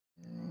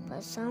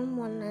Psalm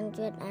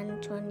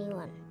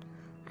 121.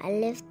 I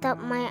lift up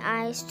my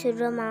eyes to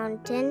the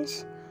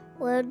mountains.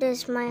 Where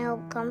does my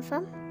help come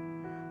from?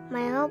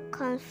 My help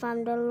comes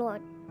from the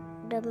Lord,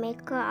 the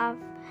maker of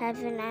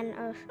heaven and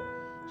earth.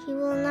 He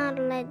will not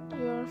let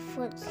your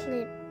foot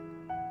slip.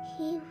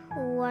 He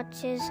who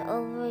watches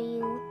over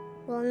you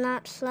will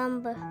not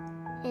slumber.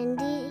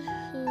 Indeed,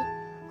 he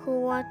who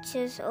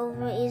watches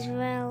over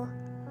Israel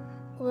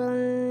will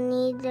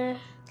neither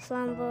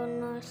slumber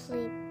nor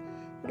sleep.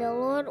 The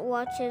Lord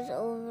watches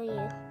over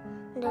you.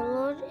 The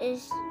Lord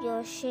is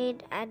your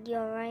shade at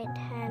your right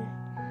hand.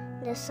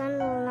 The sun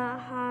will not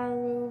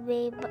harm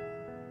you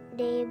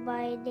day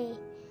by day,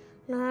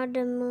 nor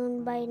the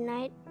moon by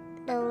night.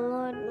 The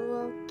Lord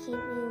will keep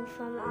you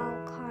from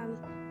all harm.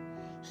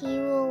 He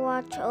will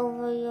watch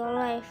over your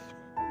life.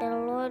 The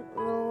Lord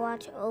will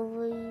watch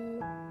over you,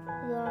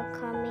 your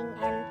coming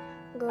and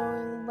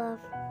going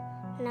both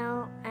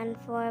now and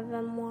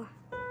forevermore.